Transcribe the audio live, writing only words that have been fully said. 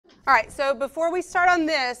All right, so before we start on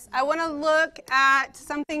this, I want to look at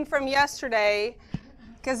something from yesterday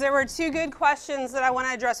because there were two good questions that I want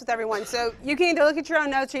to address with everyone. So you can either look at your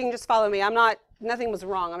own notes or you can just follow me. Nothing was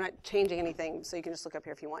wrong. I'm not changing anything, so you can just look up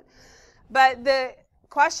here if you want. But the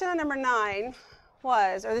question on number 9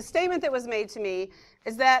 was, or the statement that was made to me,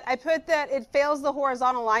 is that I put that it fails the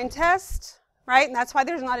horizontal line test, right? And that's why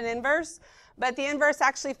there's not an inverse. But the inverse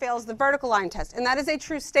actually fails the vertical line test. And that is a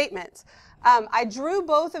true statement. I drew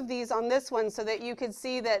both of these on this one so that you could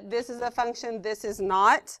see that this is a function, this is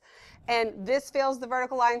not. And this fails the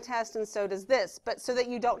vertical line test, and so does this. But so that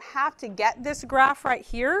you don't have to get this graph right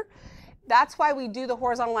here, that's why we do the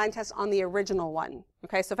horizontal line test on the original one.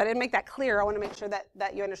 Okay, so if I didn't make that clear, I want to make sure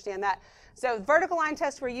that you understand that. So vertical line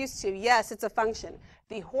test we're used to, yes, it's a function.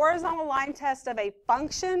 The horizontal line test of a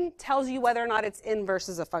function tells you whether or not its inverse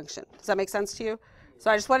is a function. Does that make sense to you? So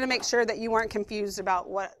I just wanted to make sure that you weren't confused about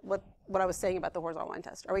what I was saying about the horizontal line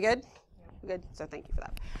test. Are we good? Yeah. Good? So thank you for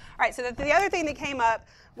that. All right, so the other thing that came up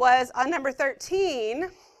was on number 13.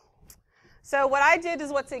 So what I did is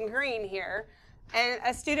what's in green here. And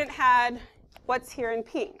a student had what's here in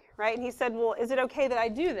pink, right? And he said, well, is it okay that I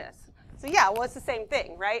do this? So yeah, well, it's the same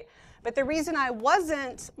thing, right? But the reason I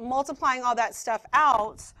wasn't multiplying all that stuff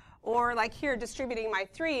out, or like here distributing my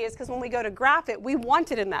 3, is because when we go to graph it, we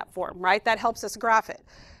want it in that form, right? That helps us graph it.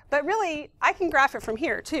 But really, I can graph it from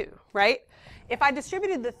here too, right? If I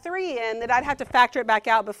distributed the 3 in, then I'd have to factor it back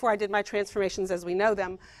out before I did my transformations as we know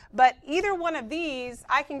them. But either one of these,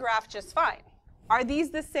 I can graph just fine. Are these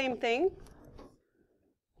the same thing?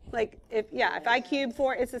 Like, if I cube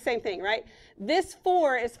 4, it's the same thing, right? This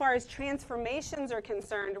 4, as far as transformations are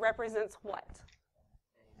concerned, represents what?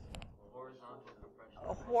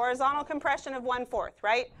 A horizontal compression of 1/4,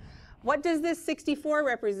 right? What does this 64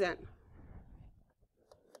 represent?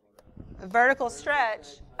 A vertical stretch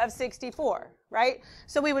of 64, right?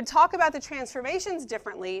 So we would talk about the transformations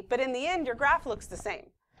differently, but in the end, your graph looks the same.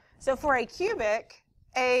 So for a cubic,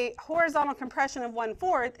 a horizontal compression of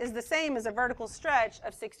 1/4 is the same as a vertical stretch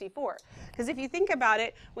of 64. Because if you think about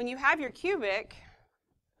it, when you have your cubic,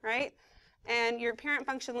 right, and your parent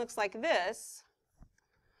function looks like this,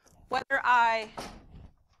 whether I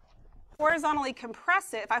horizontally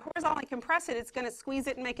compress it, if I horizontally compress it, it's going to squeeze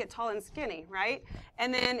it and make it tall and skinny, right?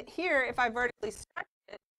 And then here, if I vertically stretch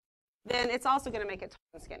it, then it's also going to make it tall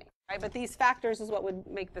and skinny, right? But these factors is what would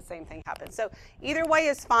make the same thing happen. So either way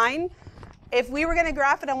is fine. If we were going to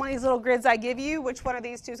graph it on one of these little grids I give you, which one of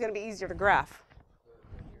these two is going to be easier to graph?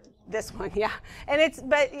 This one, yeah. And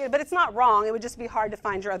but it's not wrong. It would just be hard to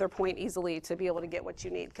find your other point easily to be able to get what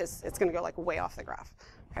you need because it's going to go like way off the graph.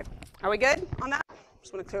 Okay. Are we good on that?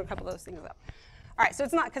 Just want to clear a couple of those things up. All right, so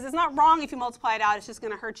it's not wrong if you multiply it out. It's just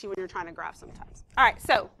going to hurt you when you're trying to graph sometimes. All right,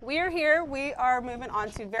 so we are here. We are moving on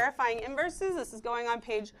to verifying inverses. This is going on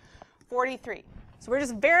page 43. So we're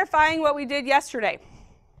just verifying what we did yesterday.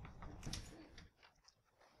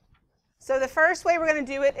 So the first way we're going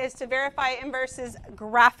to do it is to verify inverses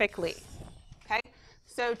graphically. Okay?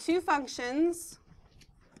 So two functions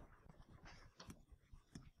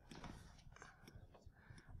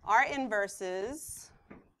are inverses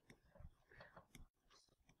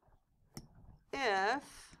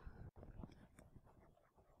if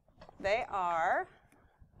they are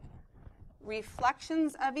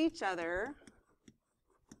reflections of each other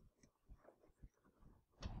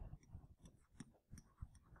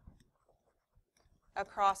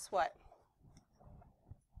across what?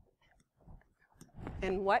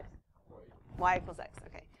 In what? Y equals x.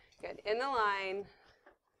 Okay, good. In the line,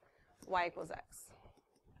 y equals x.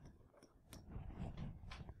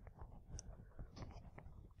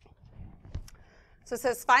 So it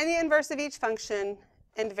says find the inverse of each function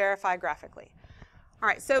and verify graphically. All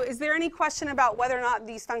right, so is there any question about whether or not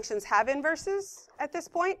these functions have inverses at this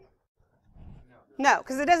point? No,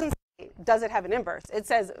 because it doesn't say, does it have an inverse? It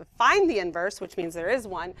says find the inverse, which means there is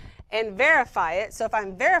one, and verify it. So if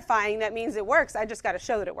I'm verifying, that means it works. I just got to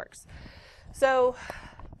show that it works. So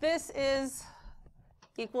this is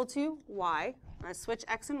equal to y. I switch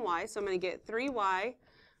x and y, so I'm going to get 3y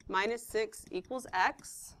minus 6 equals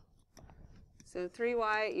x. So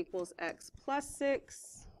 3y equals x plus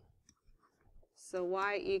 6. So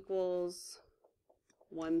y equals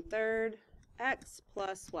 1/3 x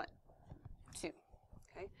plus what? 2.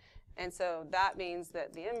 Okay? And so that means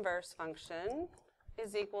that the inverse function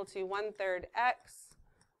is equal to 1/3 x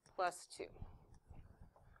plus 2.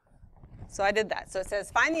 So I did that. So it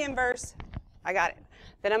says find the inverse. I got it.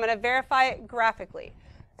 Then I'm going to verify it graphically.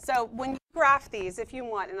 So when you graph these if you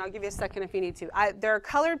want, and I'll give you a second if you need to. There are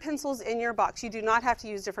colored pencils in your box. You do not have to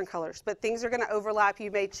use different colors, but things are going to overlap.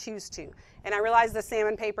 You may choose to. And I realize the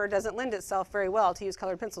salmon paper doesn't lend itself very well to use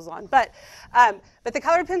colored pencils on, but the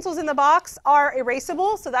colored pencils in the box are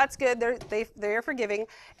erasable, so that's good. They're forgiving.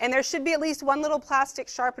 And there should be at least one little plastic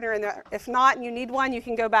sharpener in there. If not, and you need one, you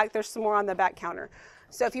can go back. There's some more on the back counter.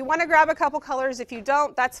 So if you want to grab a couple colors, if you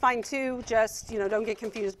don't, that's fine too. Just, don't get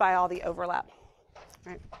confused by all the overlap.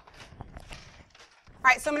 All right. All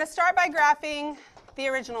right, so I'm going to start by graphing the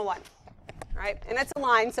original one. All right, and it's a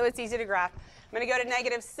line, so it's easy to graph. I'm going to go to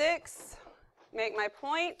 -6, make my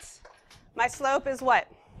point. My slope is what?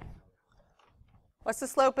 What's the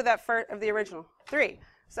slope of of the original? 3.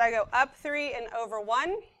 So I go up 3 and over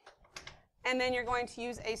 1, and then you're going to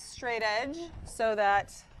use a straight edge so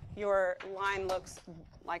that your line looks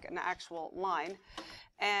like an actual line,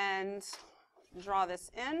 and draw this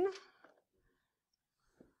in.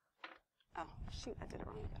 Oh, shoot, I did it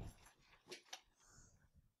wrong again.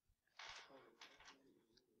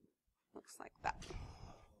 Looks like that.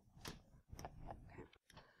 Okay.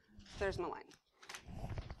 There's my line.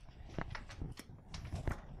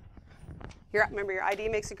 Remember, your ID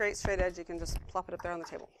makes a great straight edge. You can just plop it up there on the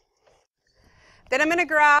table. Then I'm going to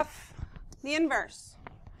graph the inverse.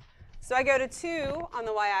 So I go to 2 on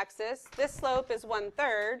the y-axis. This slope is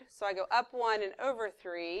 1/3, so I go up 1 and over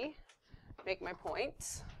 3, make my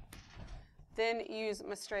point. Then use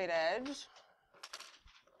my straight edge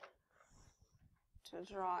to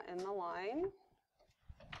draw in the line.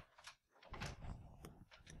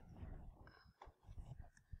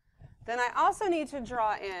 Then I also need to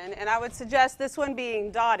draw in, and I would suggest this one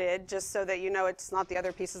being dotted, just so that you know it's not the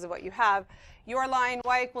other pieces of what you have, your line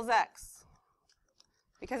y equals x.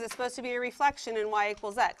 Because it's supposed to be a reflection in y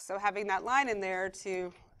equals x. So having that line in there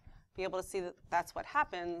to be able to see that that's what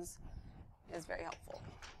happens is very helpful.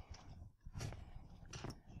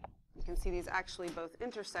 You can see these actually both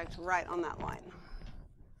intersect right on that line.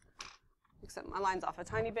 Except my line's off a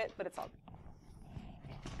tiny bit, but it's all good.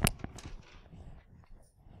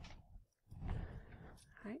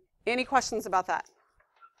 All right. Any questions about that?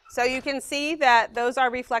 So you can see that those are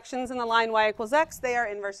reflections in the line y equals x. They are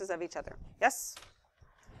inverses of each other. Yes?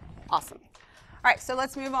 Awesome. All right, so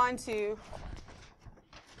let's move on to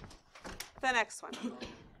the next one.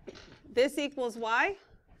 This equals y.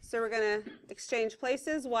 So we're going to exchange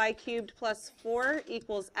places. Y cubed plus 4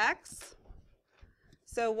 equals x.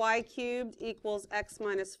 So y cubed equals x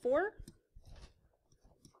minus 4.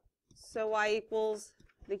 So y equals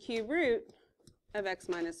the cube root of x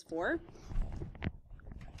minus 4,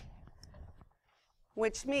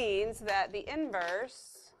 which means that the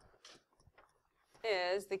inverse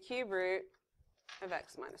is the cube root of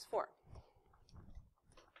x minus 4.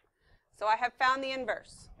 So I have found the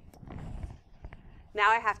inverse. Now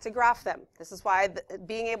I have to graph them. This is why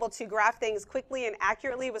being able to graph things quickly and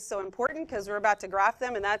accurately was so important, because we're about to graph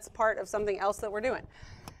them, and that's part of something else that we're doing.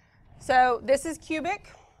 So this is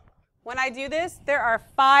cubic. When I do this, there are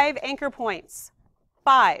 5 anchor points.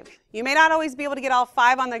 5. You may not always be able to get all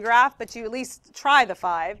 5 on the graph, but you at least try the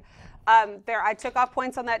 5. I took off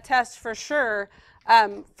points on that test for sure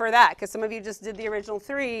for that, because some of you just did the original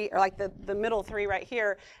 3, or like the middle 3 right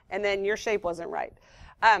here, and then your shape wasn't right.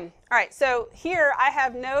 All right, so here I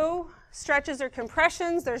have no stretches or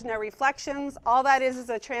compressions. There's no reflections. All that is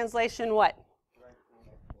a translation what?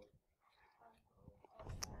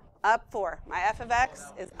 Up 4. My f of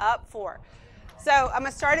x is up 4. So I'm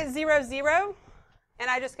going to start at 0, 0, and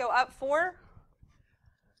I just go up 4.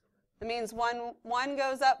 That means 1, 1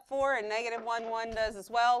 goes up 4, and negative 1, 1 does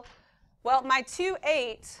as well. Well, my 2,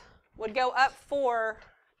 8 would go up 4,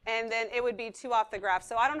 and then it would be 2 off the graph.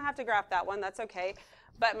 So I don't have to graph that one. That's okay.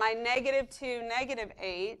 But my negative 2, negative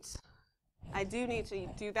 8, I do need to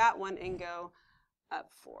do that one and go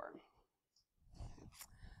up 4.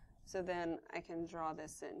 So then I can draw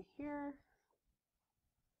this in here,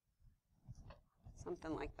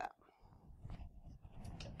 something like that.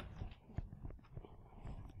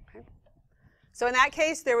 Okay. So in that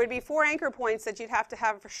case, there would be 4 anchor points that you'd have to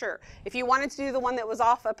have for sure. If you wanted to do the one that was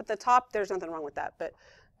off up at the top, there's nothing wrong with that, but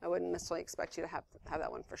I wouldn't necessarily expect you to have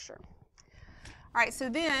that one for sure. All right, so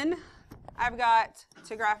then I've got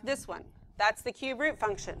to graph this one. That's the cube root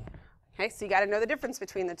function. Okay, so you got to know the difference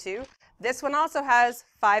between the two. This one also has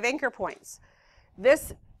 5 anchor points.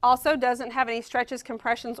 This also doesn't have any stretches,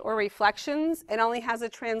 compressions, or reflections. It only has a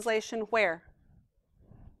translation where?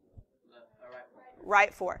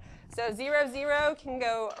 Right 4. So 0, 0 can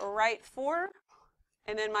go right 4,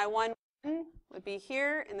 and then my 1, 1 would be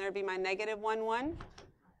here, and there would be my negative 1, 1.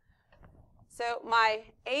 So my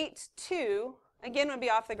 8, 2, again, would be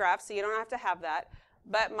off the graph, so you don't have to have that.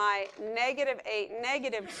 but my -8,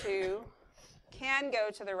 -2 can go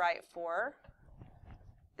to the right 4,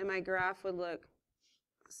 and my graph would look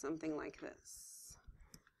something like this.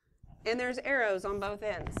 And there's arrows on both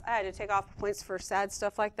ends. I had to take off points for sad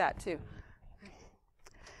stuff like that too.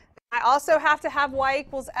 I also have to have y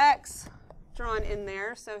equals x drawn in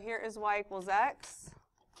there. So here is y equals x.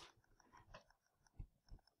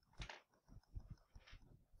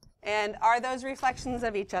 And are those reflections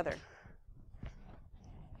of each other?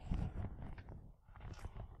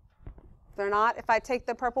 They're not. If I take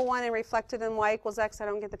the purple one and reflect it in y equals x, I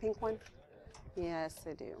don't get the pink one? Yes,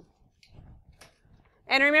 I do.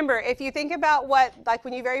 And remember, if you think about what, like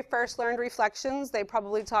when you very first learned reflections, they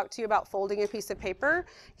probably talked to you about folding a piece of paper.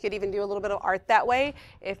 You could even do a little bit of art that way.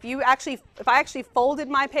 If I actually folded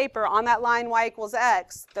my paper on that line y equals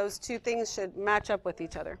x, those two things should match up with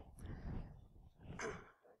each other.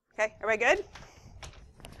 Okay, everybody good?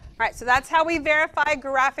 All right, so that's how we verify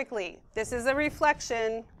graphically. This is a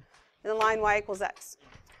reflection in the line y equals x.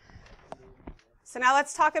 So now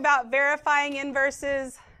let's talk about verifying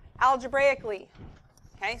inverses algebraically.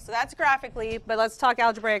 Okay, so that's graphically, but let's talk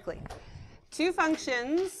algebraically. Two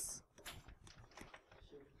functions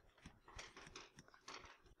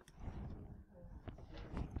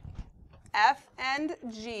f and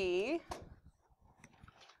g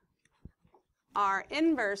are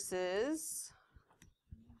inverses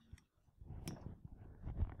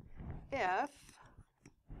if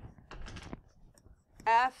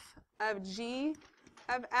f of g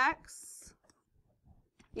of x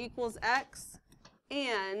equals x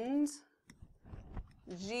and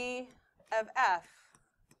g of f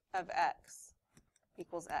of x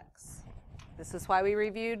equals x. This is why we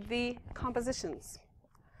reviewed the compositions.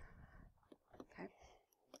 Okay.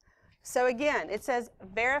 So again, it says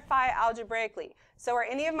verify algebraically. So are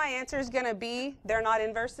any of my answers going to be they're not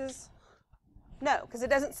inverses? No, because it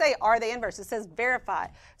doesn't say are they inverses. It says verify.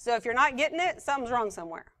 So if you're not getting it, something's wrong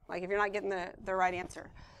somewhere. Like if you're not getting the right answer.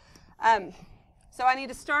 So I need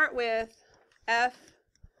to start with f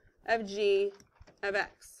of g of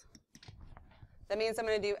x. That means I'm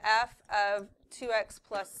going to do f of 2x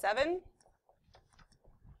plus 7.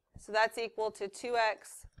 So that's equal to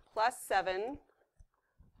 2x plus 7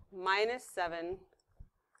 minus 7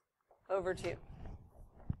 over 2.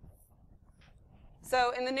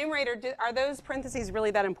 So in the numerator, are those parentheses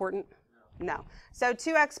really that important? No. So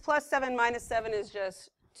 2x plus 7 minus 7 is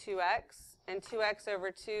just 2x, and 2x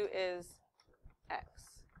over 2 is x,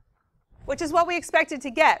 which is what we expected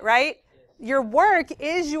to get, right? Your work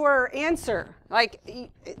is your answer. Like,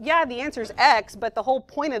 yeah, the answer is x, but the whole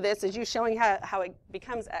point of this is you showing how it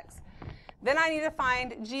becomes x. Then I need to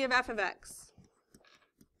find g of f of x.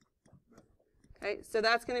 Okay, so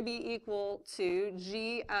that's going to be equal to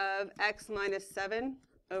g of x minus 7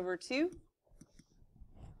 over 2.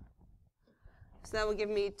 So that will give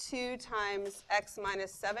me 2 times x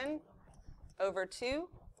minus 7 over 2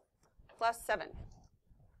 plus 7.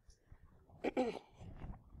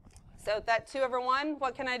 So that 2 over 1,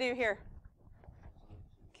 what can I do here?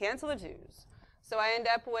 Cancel the 2's. So I end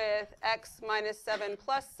up with x minus 7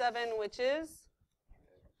 plus 7, which is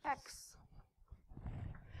x.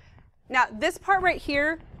 Now, this part right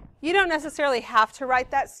here, you don't necessarily have to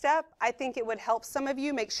write that step. I think it would help some of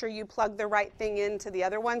you make sure you plug the right thing into the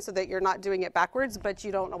other one so that you're not doing it backwards, but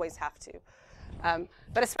you don't always have to.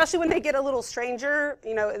 But especially when they get a little stranger,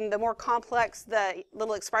 you know, and the more complex the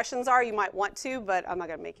little expressions are, you might want to, but I'm not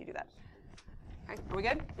going to make you do that. Okay, are we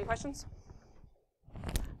good? Any questions?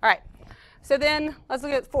 All right, so then let's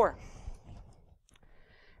look at 4.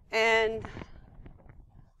 And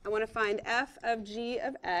I want to find f of g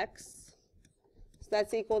of x. So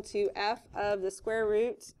that's equal to f of the square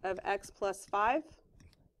root of x plus 5.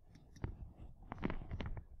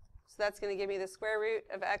 So that's going to give me the square root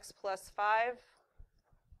of x plus 5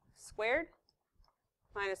 squared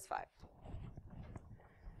minus 5.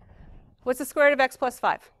 What's the square root of x plus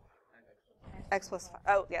 5? X plus 5.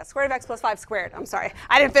 Oh, yeah, square root of x plus 5 squared. I'm sorry.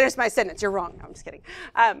 I didn't finish my sentence. You're wrong. No, I'm just kidding.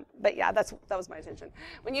 But yeah, that was my intention.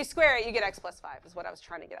 When you square it, you get x plus 5 is what I was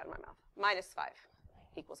trying to get out of my mouth. Minus 5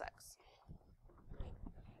 equals x.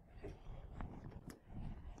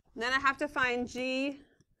 Then I have to find g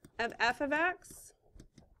of f of x.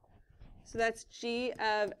 So that's g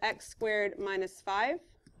of x squared minus 5.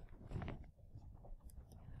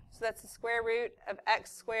 So that's the square root of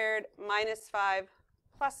x squared minus 5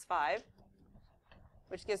 plus 5,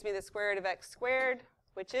 which gives me the square root of x squared,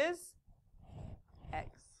 which is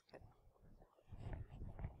x.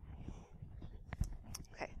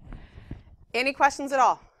 Okay. Any questions at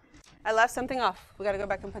all? I left something off. We got to go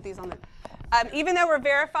back and put these on there. Even though we're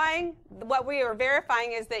verifying, what we are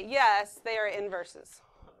verifying is that, yes, they are inverses.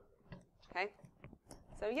 Okay?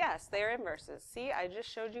 So, yes, they are inverses. See, I just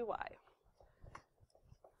showed you why.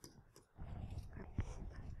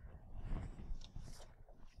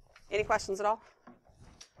 Any questions at all?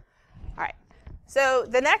 All right. So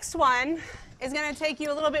the next one is going to take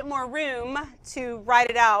you a little bit more room to write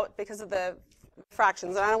it out because of the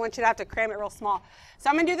fractions. And I don't want you to have to cram it real small. So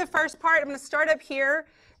I'm going to do the first part. I'm going to start up here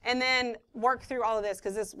and then work through all of this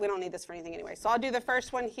because we don't need this for anything anyway. So I'll do the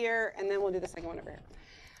first one here, and then we'll do the second one over here.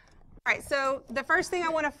 All right. So the first thing I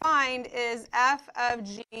want to find is f of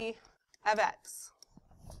g of x.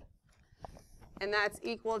 And that's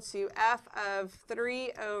equal to f of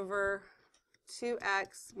 3 over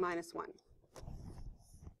 2x minus 1.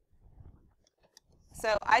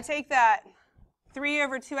 So I take that 3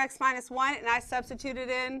 over 2x minus 1, and I substitute it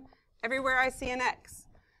in everywhere I see an x.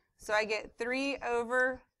 So I get 3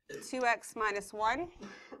 over 2x minus 1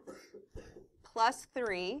 plus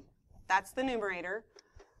 3, that's the numerator,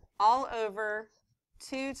 all over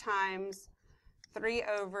 2 times 3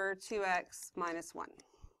 over 2x minus 1.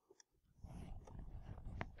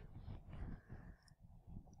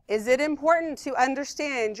 Is it important to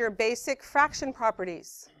understand your basic fraction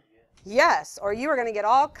properties? Yes, or you are going to get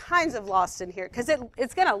all kinds of lost in here because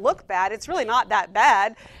it's going to look bad. It's really not that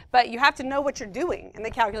bad, but you have to know what you're doing, and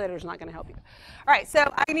the calculator is not going to help you. All right,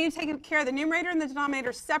 so I need to take care of the numerator and the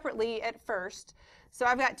denominator separately at first. So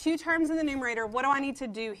I've got 2 terms in the numerator. What do I need to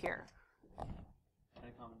do here?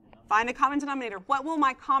 Find a common denominator. What will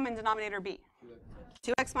my common denominator be?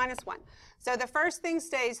 2x minus 1. So the first thing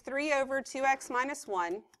stays 3 over 2x minus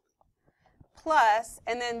 1. Plus,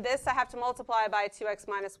 and then this I have to multiply by 2x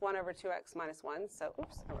minus 1 over 2x minus 1. So,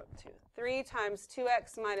 oops, I wrote 2. 3 times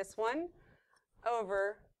 2x minus 1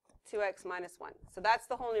 over 2x minus 1. So that's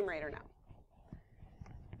the whole numerator now.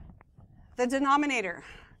 The denominator.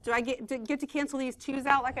 Do I get to cancel these 2's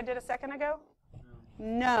out like I did a second ago?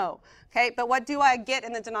 No. Okay, but what do I get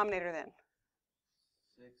in the denominator then?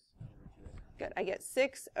 6 over 2x. Good. I get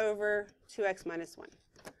 6 over 2x minus 1.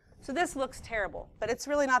 So this looks terrible, but it's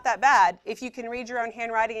really not that bad if you can read your own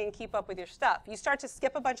handwriting and keep up with your stuff. You start to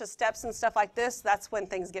skip a bunch of steps and stuff like this, that's when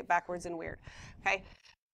things get backwards and weird. Okay?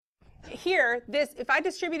 Here, if I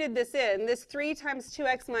distributed this in, this 3 times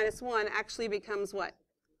 2x minus 1 actually becomes what?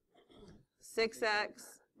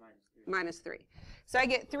 6x minus 3. So I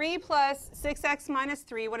get 3 plus 6x minus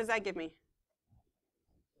 3. What does that give me?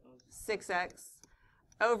 6x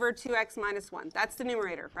over 2x minus 1. That's the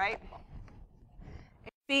numerator, right?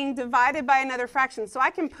 Being divided by another fraction. So I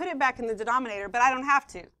can put it back in the denominator, but I don't have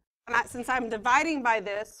to. Since I'm dividing by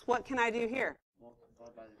this, what can I do here?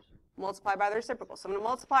 Multiply by the reciprocal. So I'm going to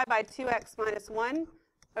multiply by 2x minus 1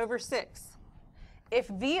 over 6. If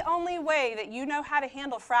the only way that you know how to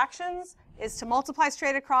handle fractions is to multiply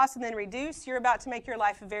straight across and then reduce, you're about to make your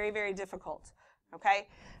life very, very difficult. Okay?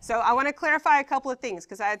 So I want to clarify a couple of things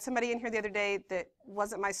because I had somebody in here the other day that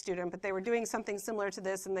wasn't my student, but they were doing something similar to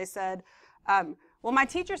this, and they said, well, my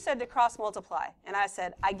teacher said to cross multiply. And I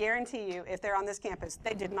said, I guarantee you, if they're on this campus,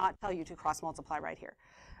 they did not tell you to cross multiply right here.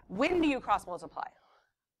 When do you cross multiply?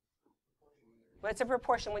 When it's a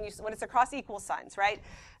proportion, when it's across equal signs, right?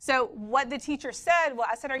 So what the teacher said, well,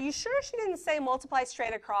 I said, are you sure she didn't say multiply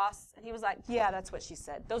straight across? And he was like, yeah, that's what she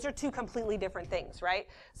said. Those are 2 completely different things, right?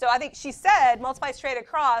 So I think she said multiply straight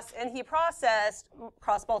across, and he processed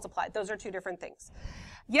cross multiply. Those are 2 different things.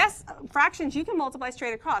 Yes, fractions, you can multiply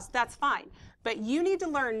straight across. That's fine. But you need to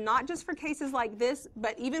learn, not just for cases like this,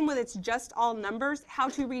 but even when it's just all numbers, how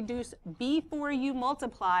to reduce before you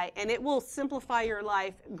multiply, and it will simplify your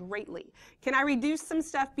life greatly. Can I reduce some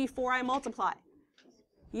stuff before I multiply?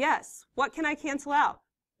 Yes. What can I cancel out?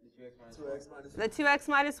 The 2x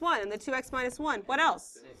minus 1 and the 2x minus 1. What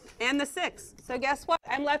else? 6. And the 6. So guess what?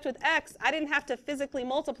 I'm left with x. I didn't have to physically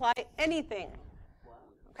multiply anything.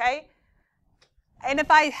 Okay? And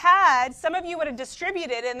if I had, some of you would have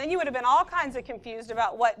distributed, and then you would have been all kinds of confused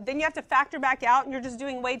about what, then you have to factor back out, and you're just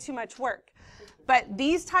doing way too much work. But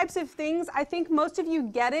these types of things, I think most of you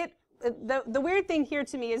get it. The weird thing here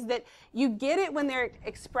to me is that you get it when they're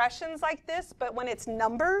expressions like this, but when it's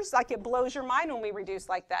numbers, like it blows your mind when we reduce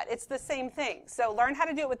like that. It's the same thing. So learn how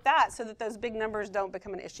to do it with that so that those big numbers don't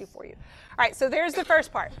become an issue for you. All right, so there's the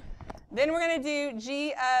first part. Then we're going to do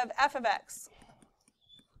g of f of x.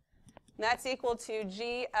 And that's equal to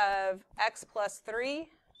g of x plus 3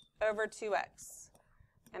 over 2x.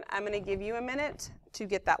 And I'm going to give you a minute to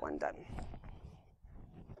get that one done.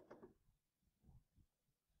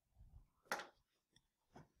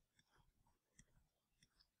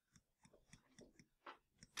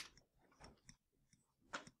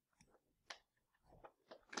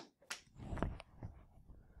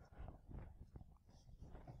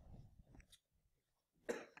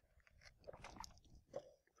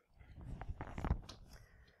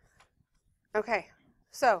 Okay,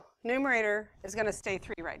 so numerator is going to stay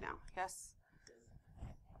 3 right now, yes?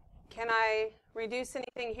 Can I reduce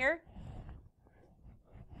anything here?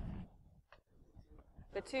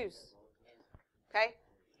 The 2's. Okay?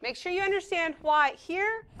 Make sure you understand why.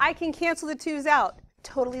 Here, I can cancel the 2's out.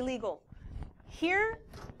 Totally legal. Here,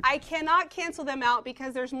 I cannot cancel them out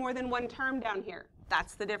because there's more than one term down here.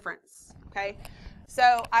 That's the difference. Okay?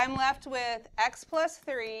 So I'm left with x plus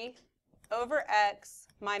 3 over x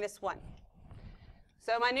minus 1.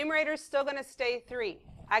 So my numerator is still going to stay 3.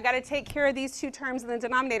 I got to take care of these 2 terms in the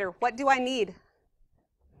denominator. What do I need?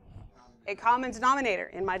 A common denominator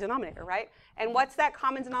in my denominator, right? And what's that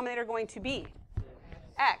common denominator going to be?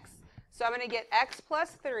 X. So I'm going to get x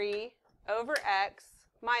plus 3 over x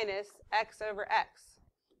minus x over x.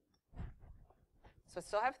 So I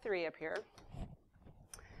still have 3 up here.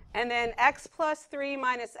 And then x plus 3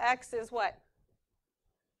 minus x is what?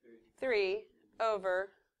 3 over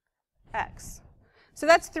x. So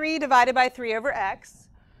that's 3 divided by 3 over x,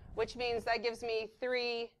 which means that gives me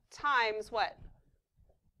 3 times what?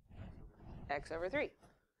 X over 3.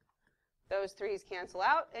 Those 3's cancel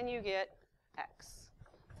out, and you get x.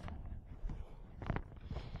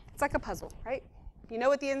 It's like a puzzle, right? You know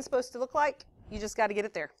what the end's supposed to look like. You just got to get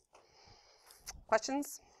it there.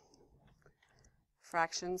 Questions?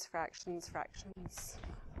 Fractions, fractions, fractions.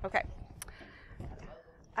 Okay.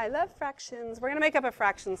 I love fractions. We're going to make up a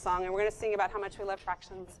fraction song, and we're going to sing about how much we love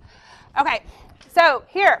fractions. Okay, so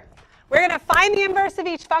here, we're going to find the inverse of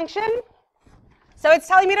each function. So it's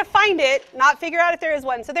telling me to find it, not figure out if there is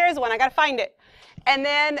one. So there is one. I got to find it. And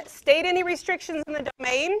then state any restrictions in the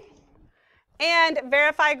domain and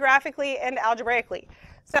verify graphically and algebraically.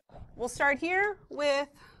 So we'll start here with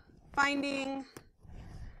finding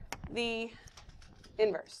the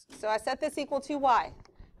inverse. So I set this equal to y,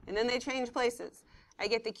 and then they change places. I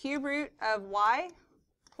get the cube root of y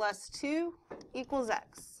plus 2 equals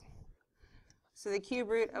x. So the cube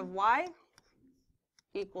root of y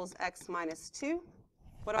equals x minus 2.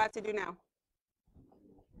 What do I have to do now?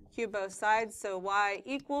 Cube both sides, so y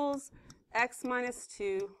equals x minus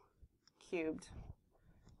 2 cubed.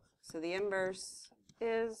 So the inverse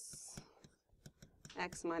is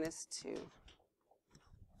x minus 2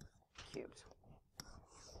 cubed.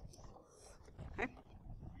 Okay?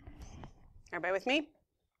 Everybody with me?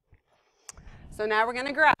 So now we're going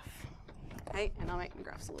to graph. Okay? And I'll make the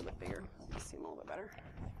graphs a little bit bigger. It'll seem a little bit better.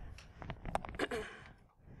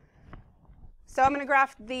 So I'm going to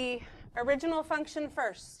graph the original function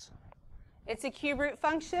first. It's a cube root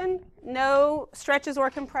function, no stretches or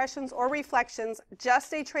compressions or reflections,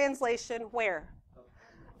 just a translation where?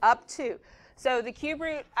 Up to. So the cube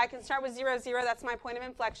root, I can start with 0, 0. That's my point of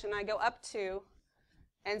inflection. I go up to.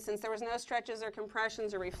 And since there was no stretches or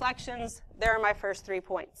compressions or reflections, there are my first 3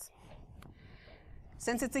 points.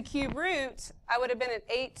 Since it's a cube root, I would have been at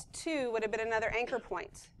 8, 2 would have been another anchor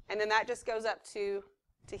point. And then that just goes up to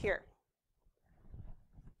here.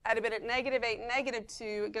 I'd have been at negative 8, negative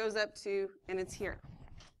 2, it goes up to, and it's here.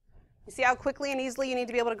 You see how quickly and easily you need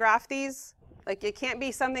to be able to graph these? Like, it can't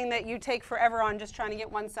be something that you take forever on just trying to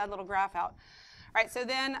get one sad little graph out. All right, so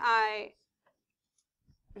then I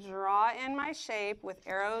draw in my shape with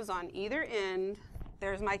arrows on either end.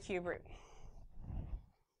 There's my cube root.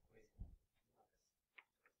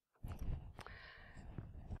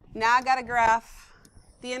 Now I got to graph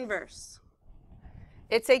the inverse.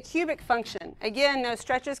 It's a cubic function. Again, no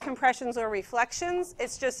stretches, compressions, or reflections.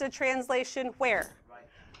 It's just a translation where?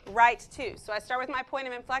 Right to. So I start with my point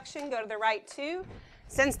of inflection, go to the right to.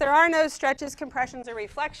 Since there are no stretches, compressions, or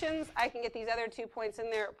reflections, I can get these other 2 points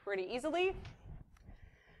in there pretty easily.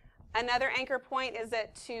 Another anchor point is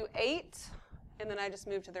at 2, 8, and then I just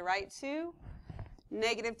move to the right to.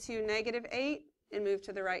 Negative 2, negative 8, and move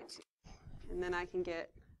to the right to. And then I can get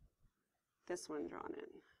this one drawn in.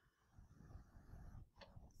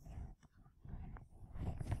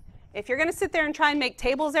 If you're going to sit there and try and make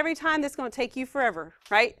tables every time, this is going to take you forever,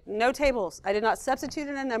 right? No tables. I did not substitute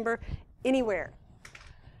in a number anywhere.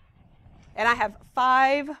 And I have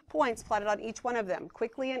 5 points plotted on each one of them,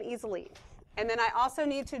 quickly and easily. And then I also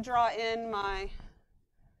need to draw in my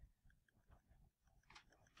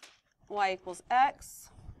y equals x.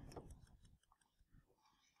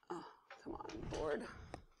 Oh, come on, board.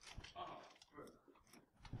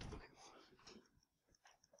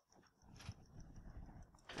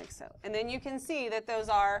 Like so. And then you can see that those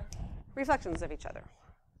are reflections of each other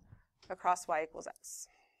across y equals x.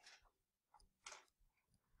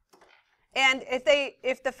 And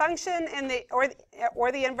if the function and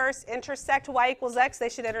or the inverse intersect y equals x, they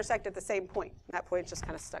should intersect at the same point. That point just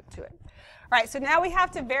kind of stuck to it. All right, so now we have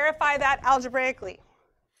to verify that algebraically.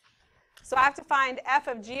 So I have to find f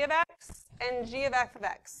of g of x and g of f of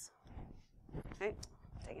x. Okay,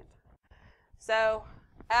 dang it. So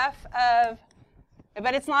f of,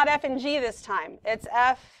 but it's not f and g this time. It's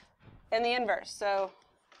f in the inverse. So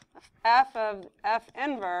f of f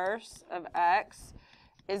inverse of x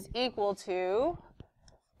is equal to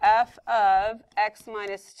f of x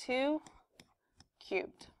minus 2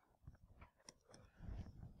 cubed,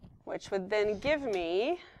 which would then give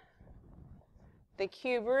me the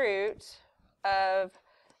cube root of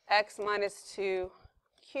x minus 2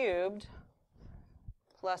 cubed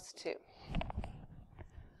plus 2.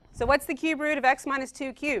 So what's the cube root of x minus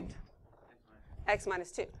 2 cubed? X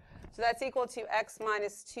minus 2. So that's equal to x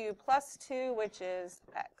minus 2 plus 2, which is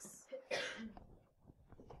x.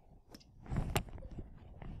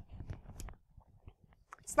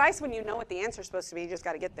 It's nice when you know what the answer is supposed to be. You just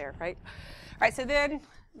got to get there, right? All right, so then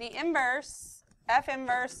the inverse, f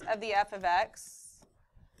inverse of the f of x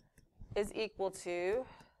is equal to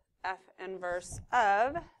f inverse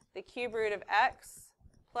of the cube root of x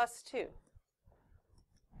plus 2.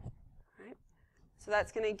 All right, so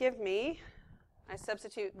that's going to give me, I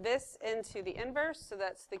substitute this into the inverse, so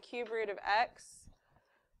that's the cube root of x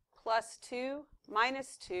plus 2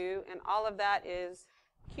 minus 2, and all of that is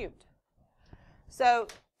cubed. So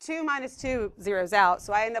 2 minus 2 zeroes out,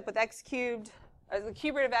 so I end up with x cubed, the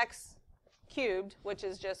cube root of x cubed, which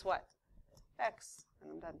is just what? X,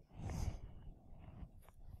 and I'm done.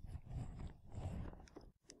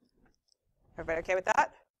 Everybody okay with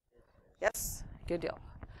that? Yes? Good deal.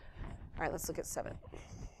 All right, let's look at 7.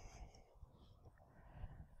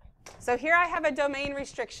 So here I have a domain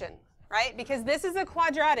restriction, right? Because this is a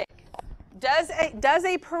quadratic. Does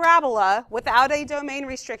a parabola without a domain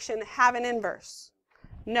restriction have an inverse?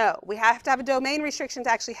 No. We have to have a domain restriction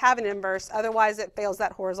to actually have an inverse. Otherwise, it fails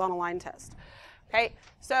that horizontal line test. Okay?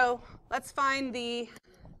 So let's find the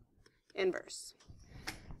inverse.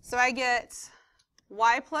 So I get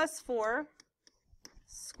y plus 4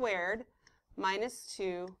 squared minus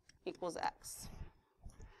 2 equals x.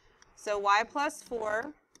 So y plus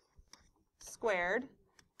 4 squared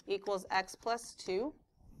equals x plus 2.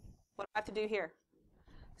 What do I have to do here?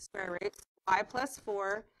 Square root. Y plus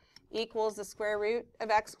 4 equals the square root of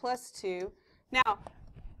x plus 2. Now,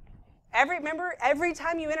 remember, every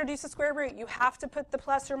time you introduce a square root, you have to put the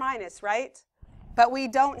plus or minus, right? But we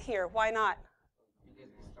don't here. Why not?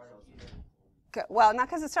 Well, not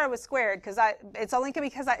because it started with squared, because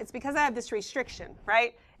it's because I have this restriction,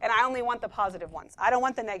 right? And I only want the positive ones. I don't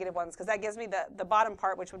want the negative ones, because that gives me the bottom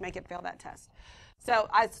part, which would make it fail that test. So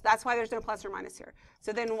that's why there's no plus or minus here.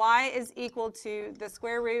 So then y is equal to the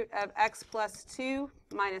square root of x plus 2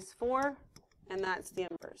 minus 4, and that's the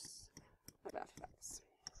inverse of f of x.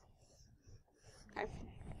 Okay?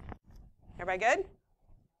 Everybody good?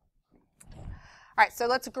 All right, so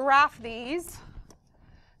let's graph these.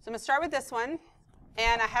 So I'm going to start with this one,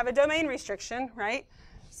 and I have a domain restriction, right?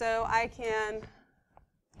 So I can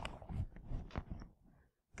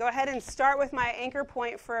go ahead and start with my anchor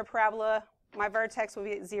point for a parabola. My vertex will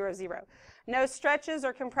be at 0, 0. No stretches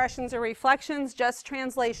or compressions or reflections, just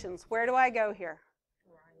translations. Where do I go here?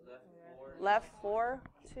 Left 4,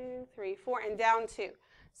 2, 3, 4, and down 2.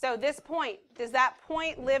 So this point, does that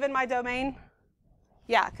point live in my domain?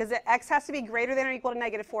 Yeah, because x has to be greater than or equal to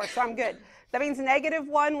negative 4, so I'm good. That means negative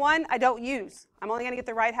 1, 1, I don't use. I'm only going to get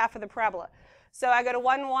the right half of the parabola. So I go to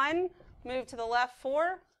 1, 1, move to the left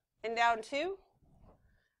 4, and down 2.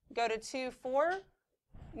 Go to 2, 4,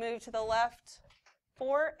 move to the left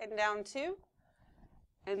 4, and down 2.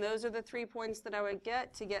 And those are the 3 points that I would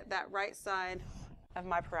get to get that right side of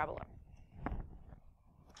my parabola.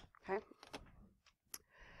 Okay.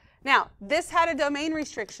 Now, this had a domain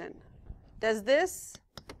restriction. Does this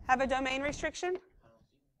have a domain restriction?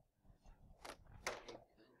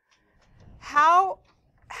 How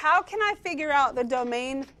can I figure out the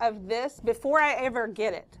domain of this before I ever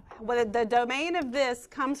get it? Well, the domain of this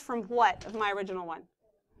comes from what of my original one?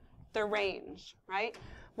 The range, right?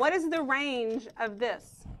 What is the range of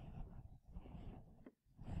this?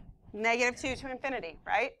 Negative 2 to infinity,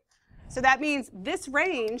 right? So that means this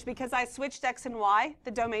range, because I switched x and y,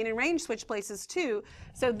 the domain and range switch places too.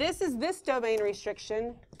 So this is this domain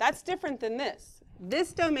restriction. That's different than this.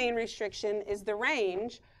 This domain restriction is the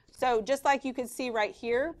range. So just like you could see right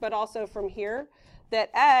here, but also from here, that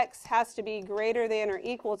x has to be greater than or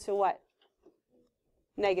equal to what?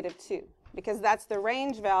 Negative 2, because that's the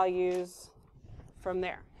range values from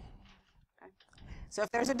there. Okay. So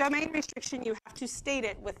if there's a domain restriction, you have to state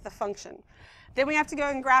it with the function. Then we have to go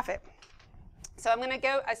and graph it. So I'm going to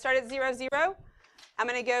go, I start at 0, 0. I'm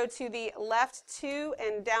going to go to the left 2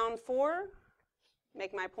 and down 4,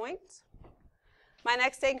 make my point. My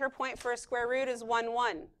next anchor point for a square root is 1,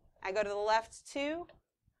 1. I go to the left 2,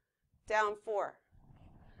 down 4.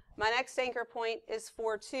 My next anchor point is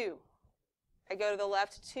 4, 2. I go to the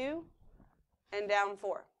left 2 and down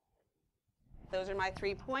 4. Those are my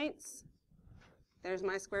 3 points. There's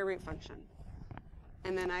my square root function.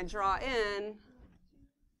 And then I draw in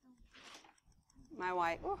my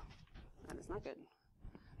y. Oh, that is not good.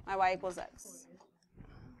 My y equals x.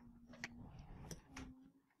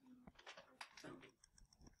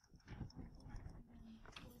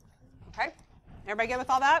 Okay, everybody good with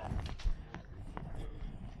all that?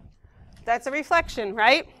 That's a reflection,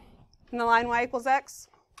 right? In the line y equals x.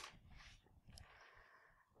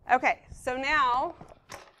 Okay, so now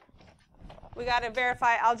we got to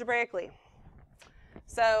verify algebraically.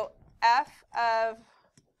 So f of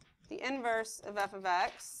the inverse of f of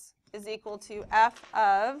x is equal to f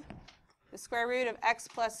of the square root of x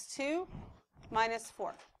plus 2 minus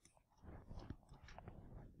 4.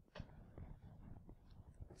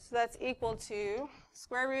 So that's equal to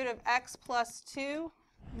square root of x plus 2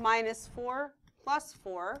 minus 4 plus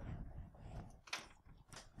 4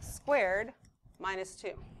 squared minus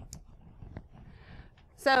 2.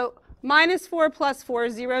 So minus 4 plus 4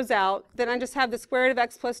 zeroes out. Then I just have the square root of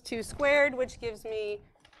x plus 2 squared, which gives me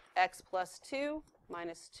x plus 2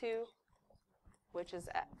 minus 2, which is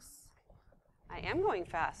x. I am going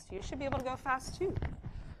fast. You should be able to go fast too.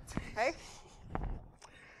 Okay?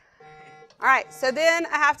 All right, so then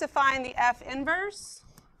I have to find the f inverse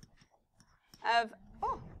of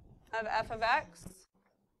f of x.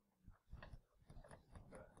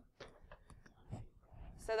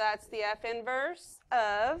 So that's the f inverse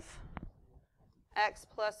of x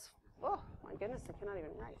plus, oh my goodness, I cannot even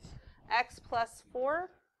write. X plus 4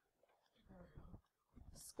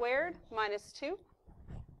 squared minus 2.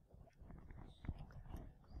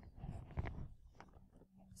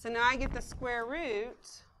 So now I get the square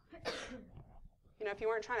root. You know, if you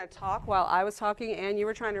weren't trying to talk while I was talking and you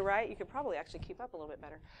were trying to write, you could probably actually keep up a little bit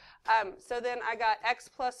better. So then I got x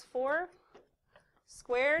plus 4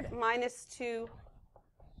 squared minus 2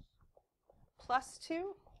 plus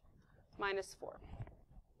 2 minus 4.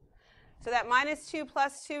 So that minus 2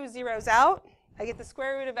 plus 2 zeroes out. I get the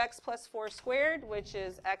square root of x plus 4 squared, which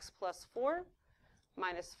is x plus 4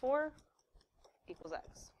 minus 4 equals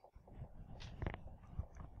x.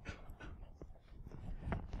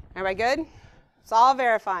 Everybody good? It's all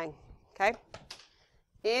verifying, okay?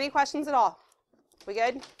 Any questions at all? We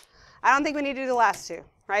good? I don't think we need to do the last two,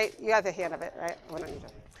 right? You got the hint of it, right? We don't need to.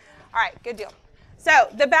 All right, good deal. So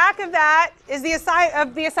the back of that is the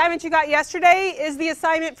assignment you got yesterday is the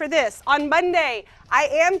assignment for this. On Monday, I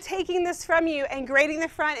am taking this from you and grading the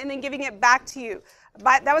front and then giving it back to you.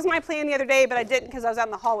 But that was my plan the other day, but I didn't because I was out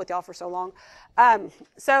in the hall with y'all for so long.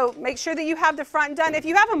 So make sure that you have the front done. If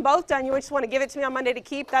you have them both done, you just want to give it to me on Monday to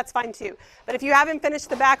keep, that's fine too. But if you haven't finished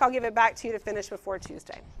the back, I'll give it back to you to finish before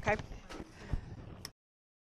Tuesday, okay?